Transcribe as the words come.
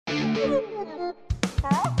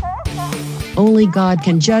Only God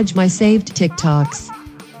can judge my saved TikToks.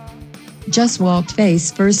 Just walked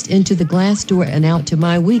face first into the glass door and out to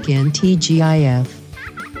my weekend TGIF.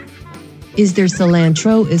 Is there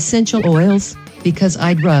cilantro essential oils? Because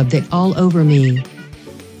I'd rub that all over me.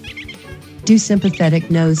 Do sympathetic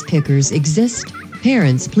nose pickers exist?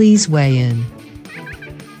 Parents, please weigh in.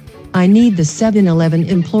 I need the 7-Eleven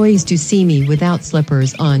employees to see me without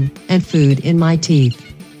slippers on and food in my teeth.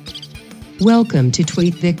 Welcome to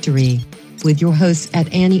Tweet Victory with your hosts at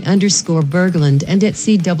Annie_Berglund and at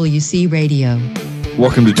CWC Radio.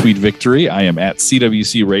 Welcome to Tweet Victory. I am at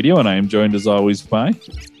CWC Radio and I am joined as always by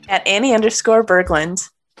at Annie_Berglund.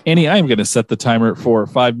 Annie, I am going to set the timer for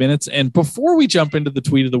 5 minutes. And before we jump into the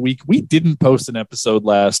tweet of the week, we didn't post an episode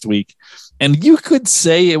last week. And you could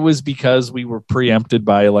say it was because we were preempted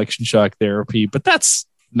by election shock therapy, but that's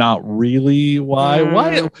not really why.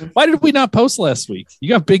 Why did we not post last week? You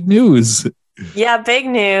got big news. Yeah, big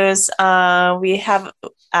news. We have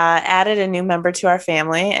added a new member to our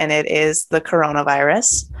family, and it is the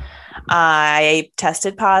coronavirus. I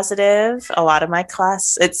tested positive. A lot of my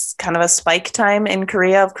class, it's kind of a spike time in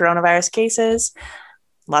Korea of coronavirus cases.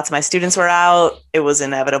 Lots of my students were out. It was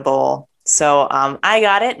inevitable. So I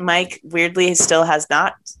got it. Mike, weirdly, still has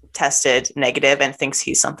not tested negative and thinks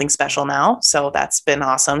he's something special now. So that's been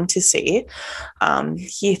awesome to see.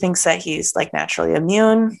 He thinks that he's like naturally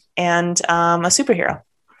immune and a superhero.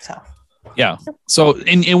 So. Yeah. So,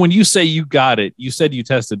 and when you say you got it, you said you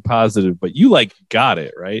tested positive, but you like got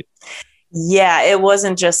it, right? Yeah, it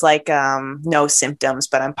wasn't just like no symptoms,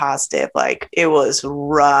 but I'm positive. Like it was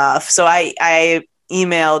rough. So I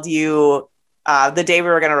emailed you the day we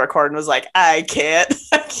were going to record and was like, I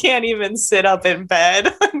can't even sit up in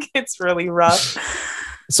bed. It's really rough.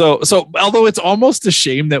 So although it's almost a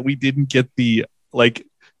shame that we didn't get the like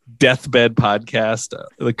deathbed podcast,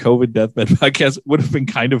 the COVID deathbed podcast would have been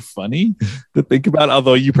kind of funny to think about,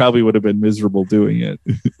 although you probably would have been miserable doing it.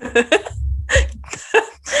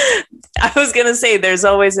 I was going to say there's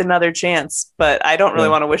always another chance, but I don't really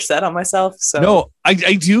want to wish that on myself. So no, I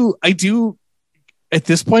do. At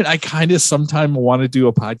this point, I kind of sometimes want to do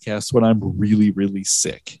a podcast when I'm really, really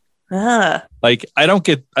sick. Like I don't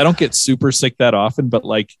get super sick that often, but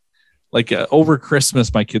like over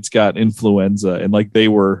Christmas, my kids got influenza and like they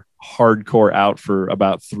were hardcore out for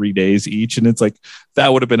about 3 days each. And it's like,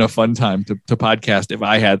 that would have been a fun time to podcast if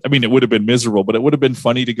I had, I mean, it would have been miserable, but it would have been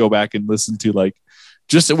funny to go back and listen to like,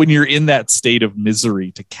 just when you're in that state of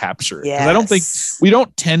misery to capture it. Because I don't think we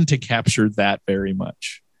don't tend to capture that very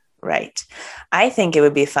much. Right. I think it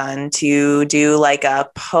would be fun to do like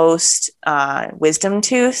a post wisdom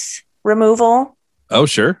tooth removal. Oh,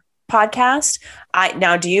 sure. Podcast.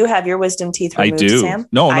 Now, do you have your wisdom teeth removed, I do. Sam?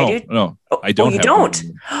 No, I do. No. I don't. You don't.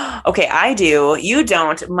 Okay, I do. You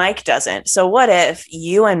don't. Mike doesn't. So what if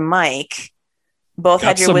you and Mike both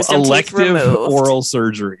had your wisdom teeth removed? Oral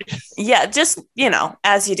surgery. Yeah, just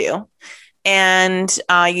as you do, and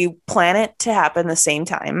you plan it to happen the same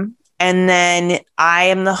time, and then I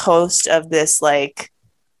am the host of this like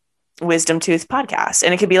wisdom tooth podcast,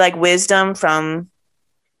 and it could be like wisdom from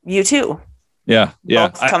you too. Yeah.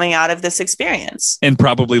 Both coming out of this experience. And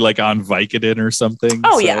probably like on Vicodin or something.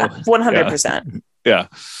 Oh, yeah. 100%. Yeah.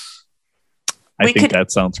 I think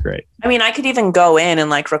that sounds great. I mean, I could even go in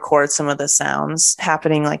and like record some of the sounds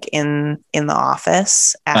happening like in the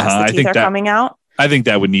office as the teeth are coming out. I think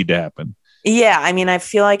that would need to happen. Yeah. I mean, I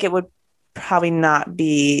feel like it would probably not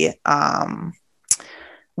be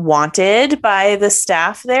wanted by the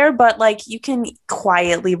staff there, but like you can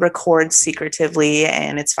quietly record secretively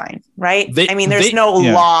and it's fine, right? There's no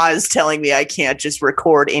laws telling me I can't just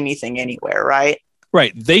record anything anywhere, right?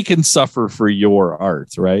 Right. They can suffer for your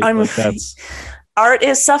art, right? Art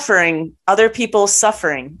is suffering. Other people's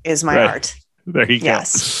suffering is my art. There you go.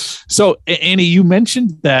 Yes. So Annie, you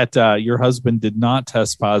mentioned that your husband did not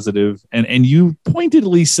test positive and you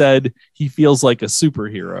pointedly said he feels like a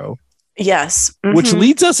superhero. Yes. Mm-hmm. Which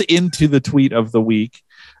leads us into the tweet of the week.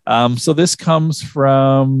 So this comes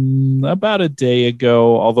from about a day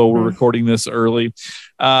ago, although we're recording this early.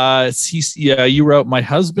 You wrote, my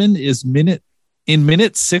husband is in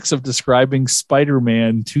minute 6 of describing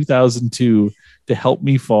Spider-Man 2002 to help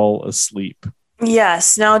me fall asleep.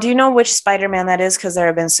 Yes. Now, do you know which Spider-Man that is? Because there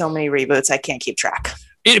have been so many reboots, I can't keep track.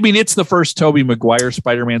 It's the first Tobey Maguire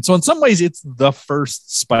Spider-Man. So in some ways, it's the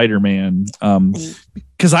first Spider-Man.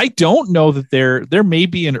 Because I don't know that there may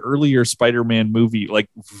be an earlier Spider-Man movie, like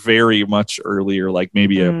very much earlier, like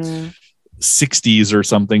maybe a 60s or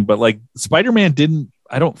something. But like Spider-Man didn't,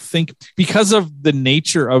 I don't think, because of the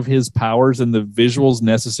nature of his powers and the visuals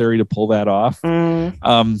necessary to pull that off.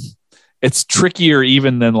 it's trickier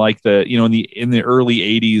even than like the, you know, in the early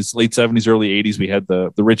 80s, late 70s, early 80s, we had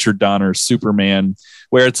the Richard Donner Superman,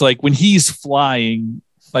 where it's like when he's flying,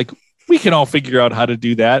 like we can all figure out how to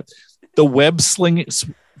do that. The web slinging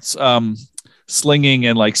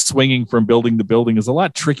and like swinging from building to building is a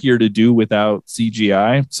lot trickier to do without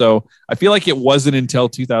CGI. So I feel like it wasn't until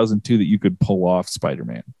 2002 that you could pull off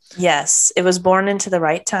Spider-Man. Yes, it was born into the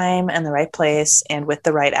right time and the right place and with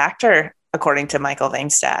the right actor, according to Michael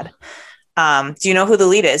Vangstad. Do you know who the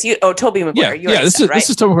lead is? Tobey Maguire. This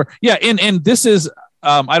is Tobey Maguire. Yeah, and this is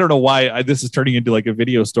I don't know why this is turning into like a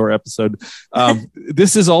video store episode.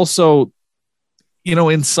 This is also, you know,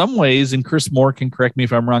 in some ways, and Chris Moore can correct me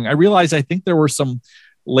if I'm wrong, I think there were some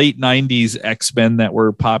late 90s X-Men that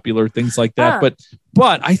were popular, things like that.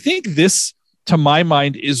 But I think this, to my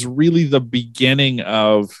mind, is really the beginning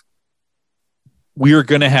of we're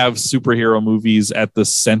going to have superhero movies at the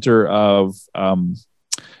center of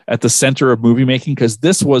movie making, because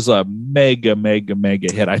this was a mega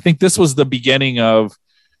hit. I think this was the beginning of,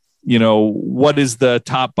 you know, what is the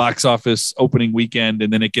top box office opening weekend,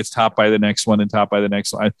 and then it gets topped by the next one and topped by the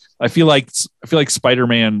next one. I feel like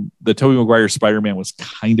Spider-Man, the Tobey Maguire Spider-Man, was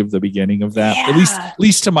kind of the beginning of that, at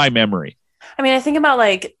least to my memory. I mean, I think about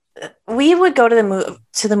like we would go to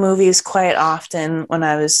the movies quite often when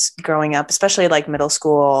I was growing up, especially like middle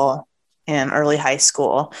school and early high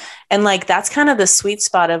school, and like that's kind of the sweet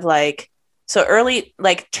spot of like, so early,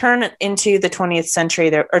 like turn into the 20th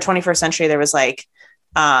century there or 21st century, there was like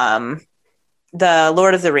the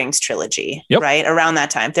Lord of the Rings trilogy, right? Around that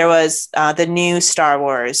time, there was the new Star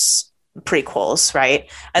Wars prequels,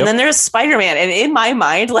 right? And then there's Spider-Man. And in my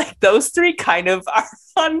mind, like those three kind of are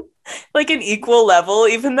on like an equal level,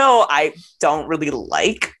 even though I don't really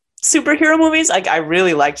like superhero movies. Like I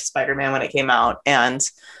really liked Spider-Man when it came out, and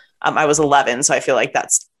I was 11, so I feel like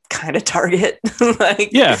that's kind of target. Like,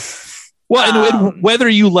 yeah. Well, and whether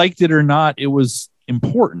you liked it or not, it was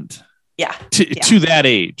important. To that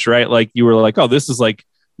age, right? Like you were like, oh, this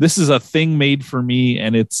is a thing made for me,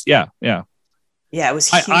 and it's it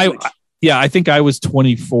was huge. I think I was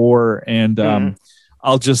 24, and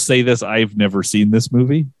I'll just say this: I've never seen this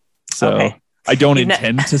movie, so I don't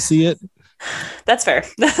intend to see it. That's fair.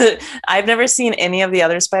 I've never seen any of the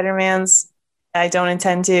other Spider-Mans. I don't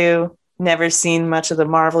intend to. Never seen much of the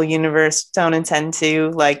Marvel universe. Don't intend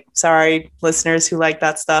to. Like, sorry, listeners who like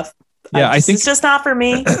that stuff. I think it's just not for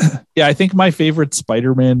me. Yeah, I think my favorite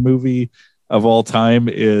Spider-Man movie of all time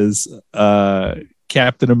is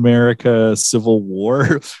Captain America: Civil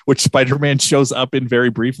War, which Spider-Man shows up in very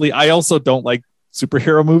briefly. I also don't like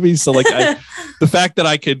superhero movies, so like the fact that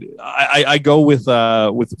I go with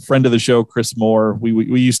a friend of the show, Chris Moore.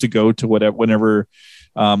 We used to go to whenever.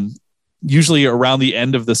 Usually around the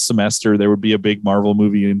end of the semester, there would be a big Marvel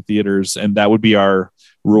movie in theaters, and that would be our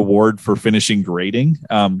reward for finishing grading.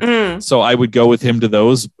 So I would go with him to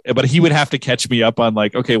those, but he would have to catch me up on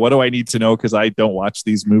like, okay, what do I need to know? Cause I don't watch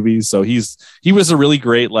these movies. So he was a really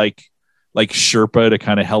great, like Sherpa to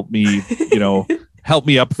kind of help me, you know, help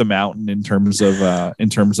me up the mountain in terms of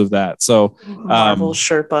that. So Marvel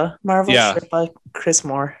Sherpa, Chris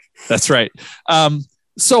Moore. That's right.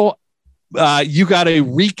 So you got a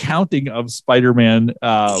recounting of Spider-Man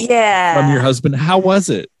from your husband. How was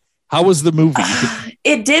it? How was the movie?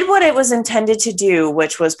 It did what it was intended to do,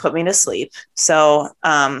 which was put me to sleep. So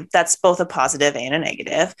that's both a positive and a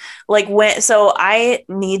negative. Like so I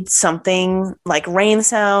need something like rain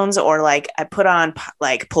sounds, or like I put on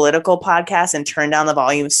like political podcasts and turn down the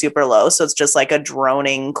volume super low. So it's just like a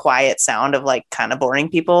droning, quiet sound of like kind of boring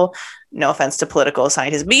people. No offense to political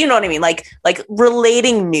scientists, but you know what I mean? Like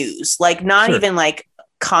relating news, like not even like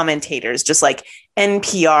commentators, just like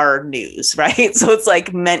NPR news, right? So it's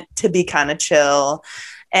like meant to be kind of chill.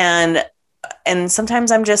 And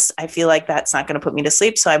sometimes I feel like that's not going to put me to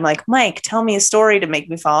sleep. So I'm like, Mike, tell me a story to make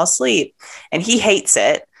me fall asleep. And he hates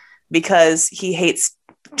it because he hates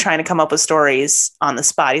trying to come up with stories on the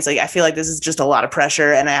spot. He's like, I feel like this is just a lot of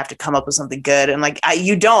pressure and I have to come up with something good. And like,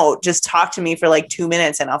 you don't just talk to me for like 2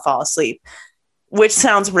 minutes and I'll fall asleep, which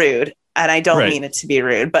sounds rude. And I don't mean it to be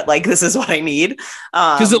rude, but like, this is what I need.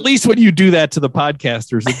 Because at least when you do that to the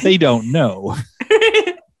podcasters, they don't know.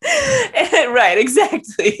 Right,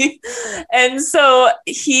 exactly. And so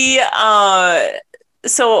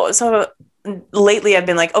so lately I've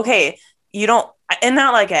been like, okay, you don't, and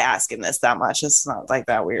not like I ask him this that much. It's not like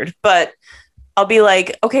that weird, but I'll be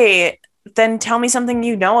like, okay, then tell me something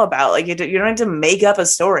you know about. Like you don't have to make up a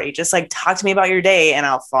story. Just like talk to me about your day and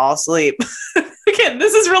I'll fall asleep. Again,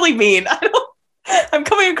 this is really mean. I'm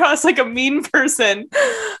coming across like a mean person.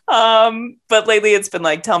 But lately it's been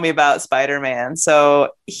like, tell me about Spider-Man. So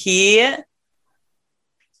he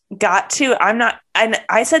I'm not,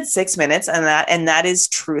 I said 6 minutes and that is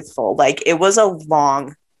truthful. Like it was a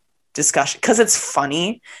long discussion because it's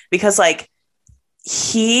funny because like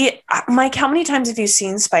Mike, how many times have you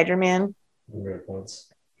seen Spider-Man? Once.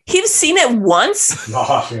 He's seen it once? No,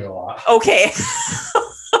 I've seen it a lot. Okay.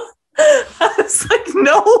 I was like,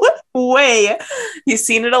 no way. He's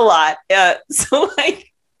seen it a lot. So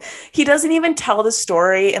like he doesn't even tell the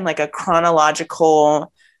story in like a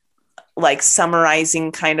chronological, like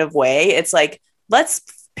summarizing kind of way. It's like, let's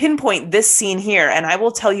pinpoint this scene here and I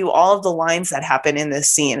will tell you all of the lines that happen in this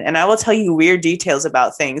scene and I will tell you weird details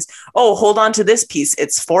about things. Oh, hold on to this piece.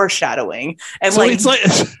 It's foreshadowing. And so it's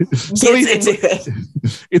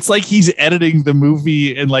it's like he's editing the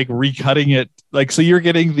movie and like recutting it. Like, so you're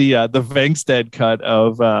getting the Vangstad cut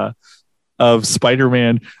of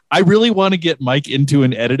Spider-Man. I really want to get Mike into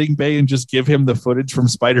an editing bay and just give him the footage from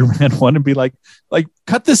Spider-Man 1 and be like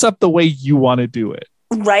cut this up the way you want to do it.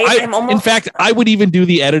 Right. In fact, I would even do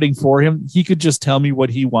the editing for him. He could just tell me what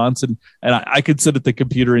he wants and I could sit at the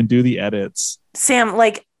computer and do the edits. Sam,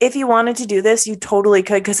 like if you wanted to do this, you totally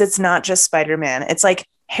could because it's not just Spider-Man. It's like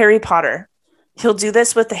Harry Potter. He'll do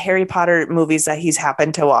this with the Harry Potter movies that he's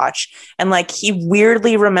happened to watch. And like he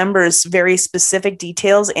weirdly remembers very specific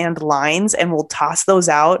details and lines and will toss those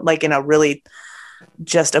out like in a really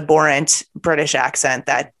just abhorrent British accent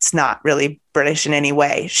that's not really British in any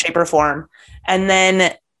way, shape or form. And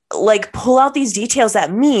then like pull out these details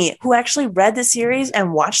that me, who actually read the series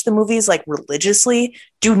and watched the movies like religiously,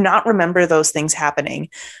 do not remember those things happening.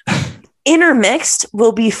 Intermixed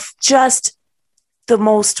will be just the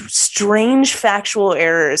most strange factual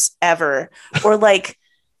errors ever. Or like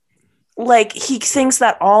he thinks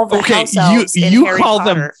that all the house elves in Harry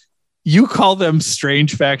Potter. You call them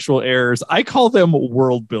strange factual errors. I call them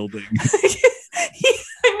world building.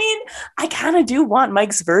 I mean, I kind of do want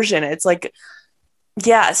Mike's version. It's like,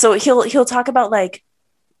 yeah. So he'll talk about like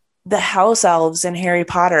the house elves in Harry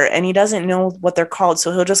Potter and he doesn't know what they're called.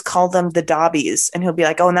 So he'll just call them the Dobbies and he'll be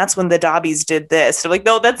like, oh, and that's when the Dobbies did this. So like,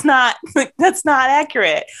 no, that's not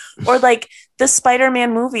accurate. Or like the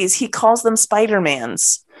Spider-Man movies, he calls them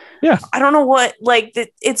Spider-Mans. Yeah. I don't know what, like,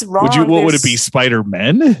 it's wrong. What would it be?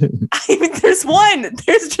 Spider-Men? I mean,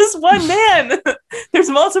 there's just one man. There's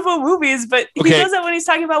multiple movies, but he does that when he's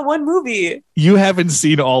talking about one movie. You haven't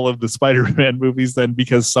seen all of the Spider-Man movies then,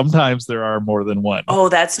 because sometimes there are more than one. Oh,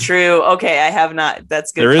 that's true. Okay, I have not.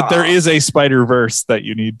 That's good. There is a Spider-Verse that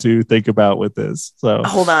you need to think about with this. So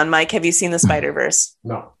hold on, Mike. Have you seen the Spider-Verse?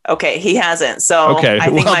 No. Okay, he hasn't. So okay, I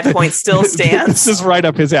think my point still stands. This is right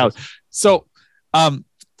up his alley. So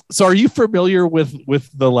are you familiar with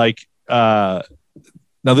the like now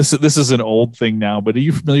this is an old thing now, but are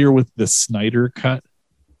you familiar with the Snyder Cut?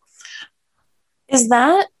 Is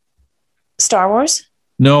that Star Wars?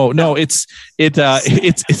 No, it's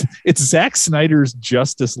Zack Snyder's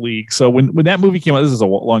Justice League. So when that movie came out, this is a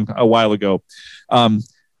while ago.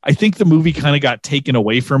 I think the movie kind of got taken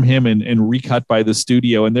away from him and recut by the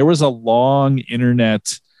studio, and there was a long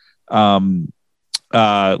internet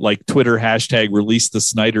like Twitter hashtag release the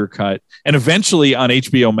Snyder Cut. And eventually on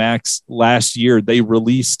HBO Max last year, they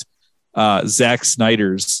released Zack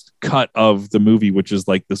Snyder's cut of the movie, which is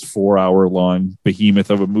like this 4-hour long behemoth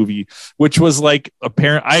of a movie, which was like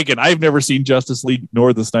apparent. I've never seen Justice League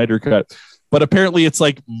nor the Snyder Cut, but apparently it's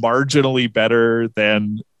like marginally better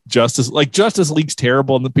than Justice League's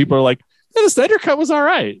terrible. And the people are like, the Snyder Cut was all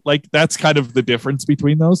right. Like that's kind of the difference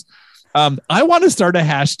between those. I want to start a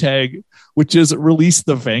hashtag, which is release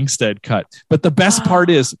the Vangstad cut. But the best part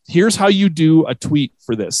is, here's how you do a tweet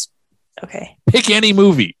for this. Okay. Pick any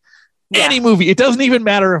movie. Yeah. Any movie. It doesn't even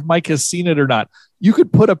matter if Mike has seen it or not. You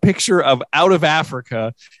could put a picture of Out of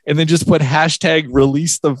Africa and then just put hashtag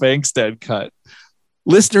release the Vangstad cut.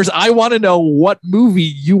 Listeners, I want to know what movie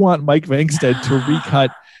you want Mike Vangstad to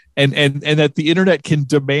recut and that the internet can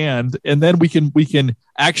demand, and then we can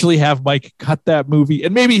actually have Mike cut that movie,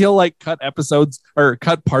 and maybe he'll like cut episodes or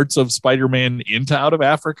cut parts of Spider-Man into Out of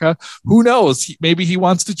Africa. Who knows? Maybe he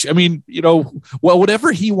wants to,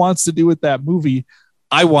 whatever he wants to do with that movie,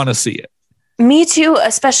 I want to see it. Me too,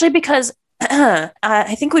 especially because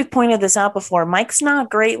I think we've pointed this out before. Mike's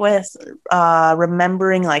not great with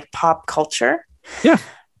remembering like pop culture. Yeah.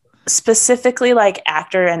 Specifically like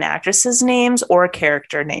actor and actresses names or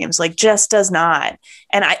character names, like just does not.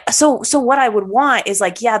 And so what I would want is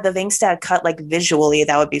like, yeah, the Vangstad cut, like visually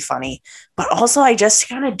that would be funny, but also I just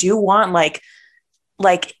kind of do want like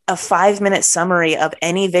a 5-minute summary of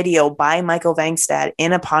any video by Michael Vangstad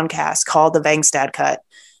in a podcast called the Vangstad Cut.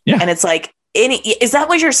 Yeah. And it's like, is that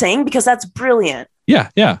what you're saying? Because that's brilliant. Yeah.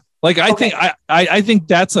 Like I think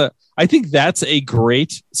that's a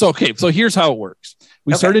great. So, okay. So here's how it works.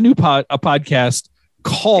 We started a podcast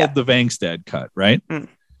called The Vangstad Cut, right?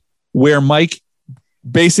 Where Mike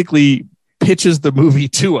basically pitches the movie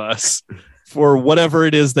to us for whatever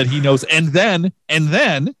it is that he knows. And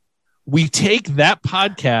then we take that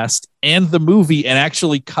podcast and the movie and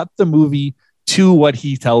actually cut the movie to what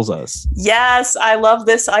he tells us. Yes, I love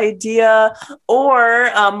this idea. Or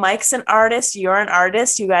Mike's an artist, you're an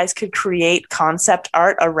artist. You guys could create concept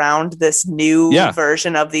art around this new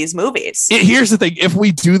version of these movies. Here's the thing. If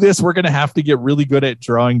we do this, we're going to have to get really good at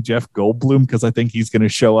drawing Jeff Goldblum, because I think he's going to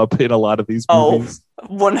show up in a lot of these movies.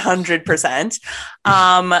 100%.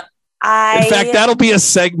 In fact, that'll be a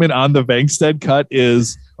segment on the Vangstad Cut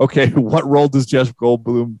is, okay, what role does Jeff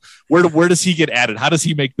Goldblum, where does he get added? How does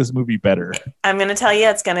he make this movie better? I'm going to tell you,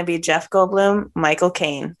 it's going to be Jeff Goldblum, Michael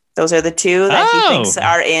Caine. Those are the two that he thinks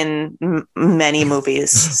are in many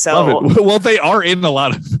movies. So, well, they are in a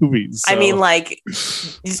lot of movies. So. I mean, like,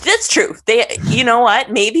 that's true. You know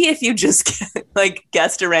what? Maybe if you just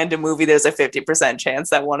guessed a random movie, there's a 50% chance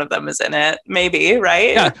that one of them is in it. Maybe,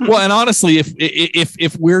 right? Yeah. Well, and honestly,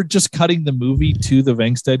 if we're just cutting the movie to the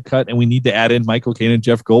Vangstad Cut and we need to add in Michael Caine and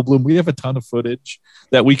Jeff Goldblum, we have a ton of footage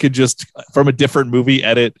that we could just from a different movie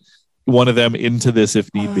edit one of them into this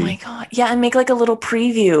if need be. Oh my God. Yeah. And make like a little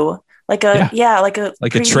preview, like a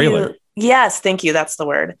trailer. Yes. Thank you. That's the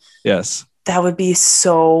word. Yes. That would be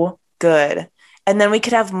so good. And then we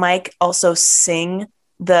could have Mike also sing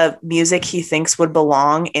the music he thinks would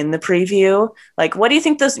belong in the preview. Like, what do you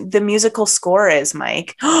think the musical score is,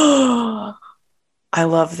 Mike? I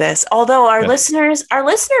love this. Although our listeners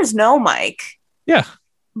know Mike. Yeah.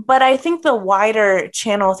 But I think the wider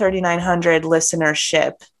Channel 3900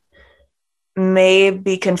 listenership may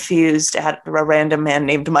be confused at a random man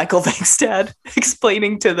named Michael Vangstad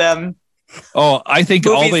explaining to them I think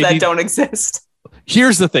movies all they that need, don't exist.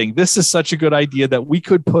 Here's the thing. This is such a good idea that we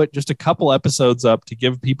could put just a couple episodes up to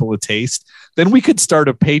give people a taste. Then we could start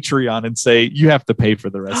a Patreon and say, you have to pay for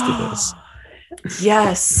the rest of this.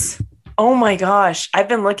 Yes. Oh my gosh. I've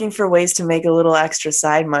been looking for ways to make a little extra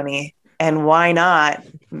side money. And why not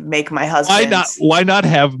make my husband? Why not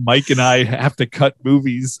have Mike and I have to cut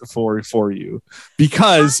movies for you?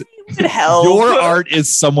 Because your art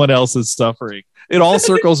is someone else's suffering. It all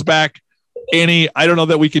circles back. Annie, I don't know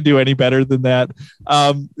that we can do any better than that.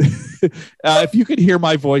 If you could hear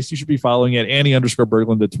my voice, you should be following at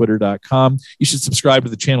Annie_Berglund at Twitter.com. You should subscribe to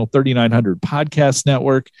the Channel 3900 podcast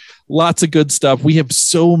network. Lots of good stuff. We have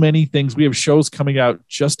so many things. We have shows coming out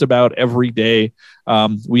just about every day.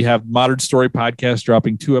 We have Modern Story podcast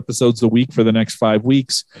dropping 2 episodes a week for the next 5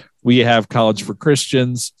 weeks. We have College for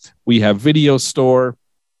Christians. We have Video Store.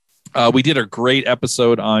 We did a great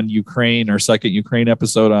episode on Ukraine, our second Ukraine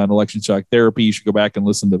episode on election shock therapy. You should go back and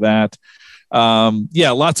listen to that.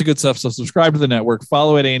 Lots of good stuff. So subscribe to the network,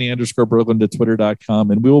 follow at Annie_Berglund at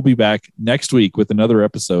Twitter.com, and we will be back next week with another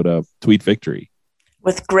episode of Tweet Victory.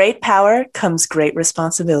 With great power comes great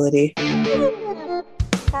responsibility.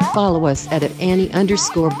 Follow us at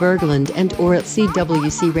Annie_Berglund and or at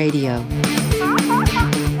CWC Radio.